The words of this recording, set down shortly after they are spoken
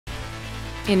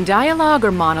In dialogue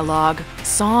or monologue,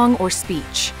 song or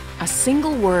speech, a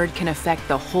single word can affect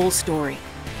the whole story.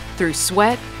 Through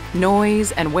sweat,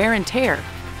 noise, and wear and tear,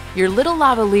 your little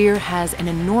lavalier has an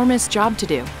enormous job to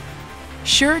do.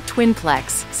 Shure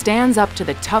TwinPlex stands up to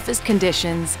the toughest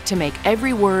conditions to make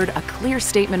every word a clear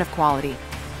statement of quality.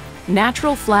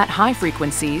 Natural flat high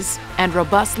frequencies and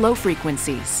robust low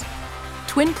frequencies.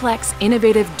 TwinPlex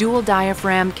innovative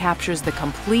dual-diaphragm captures the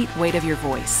complete weight of your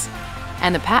voice.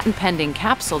 And the patent-pending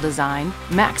capsule design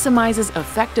maximizes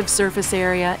effective surface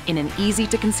area in an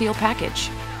easy-to-conceal package.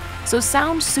 So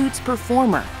sound suits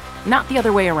performer, not the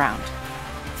other way around.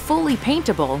 Fully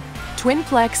paintable,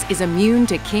 TwinPlex is immune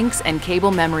to kinks and cable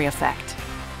memory effect.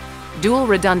 Dual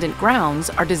redundant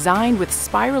grounds are designed with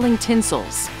spiraling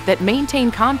tinsels that maintain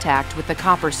contact with the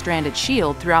copper-stranded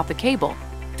shield throughout the cable,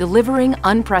 delivering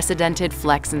unprecedented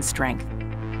flex and strength.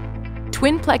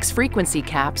 TwinPlex frequency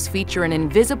caps feature an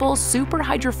invisible super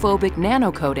hydrophobic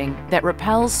nano coating that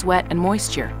repels sweat and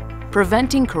moisture,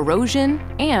 preventing corrosion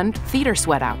and theater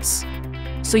sweatouts.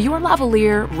 So your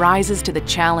lavalier rises to the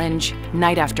challenge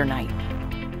night after night.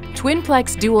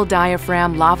 TwinPlex dual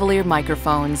diaphragm lavalier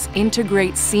microphones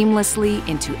integrate seamlessly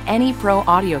into any pro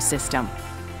audio system,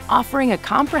 offering a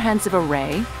comprehensive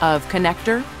array of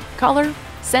connector, color,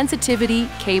 sensitivity,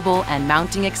 cable, and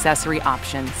mounting accessory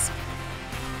options.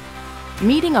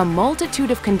 Meeting a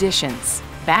multitude of conditions,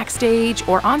 backstage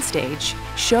or onstage,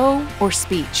 show or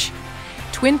speech,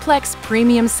 TwinPlex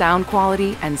premium sound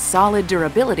quality and solid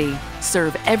durability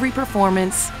serve every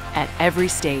performance at every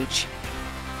stage.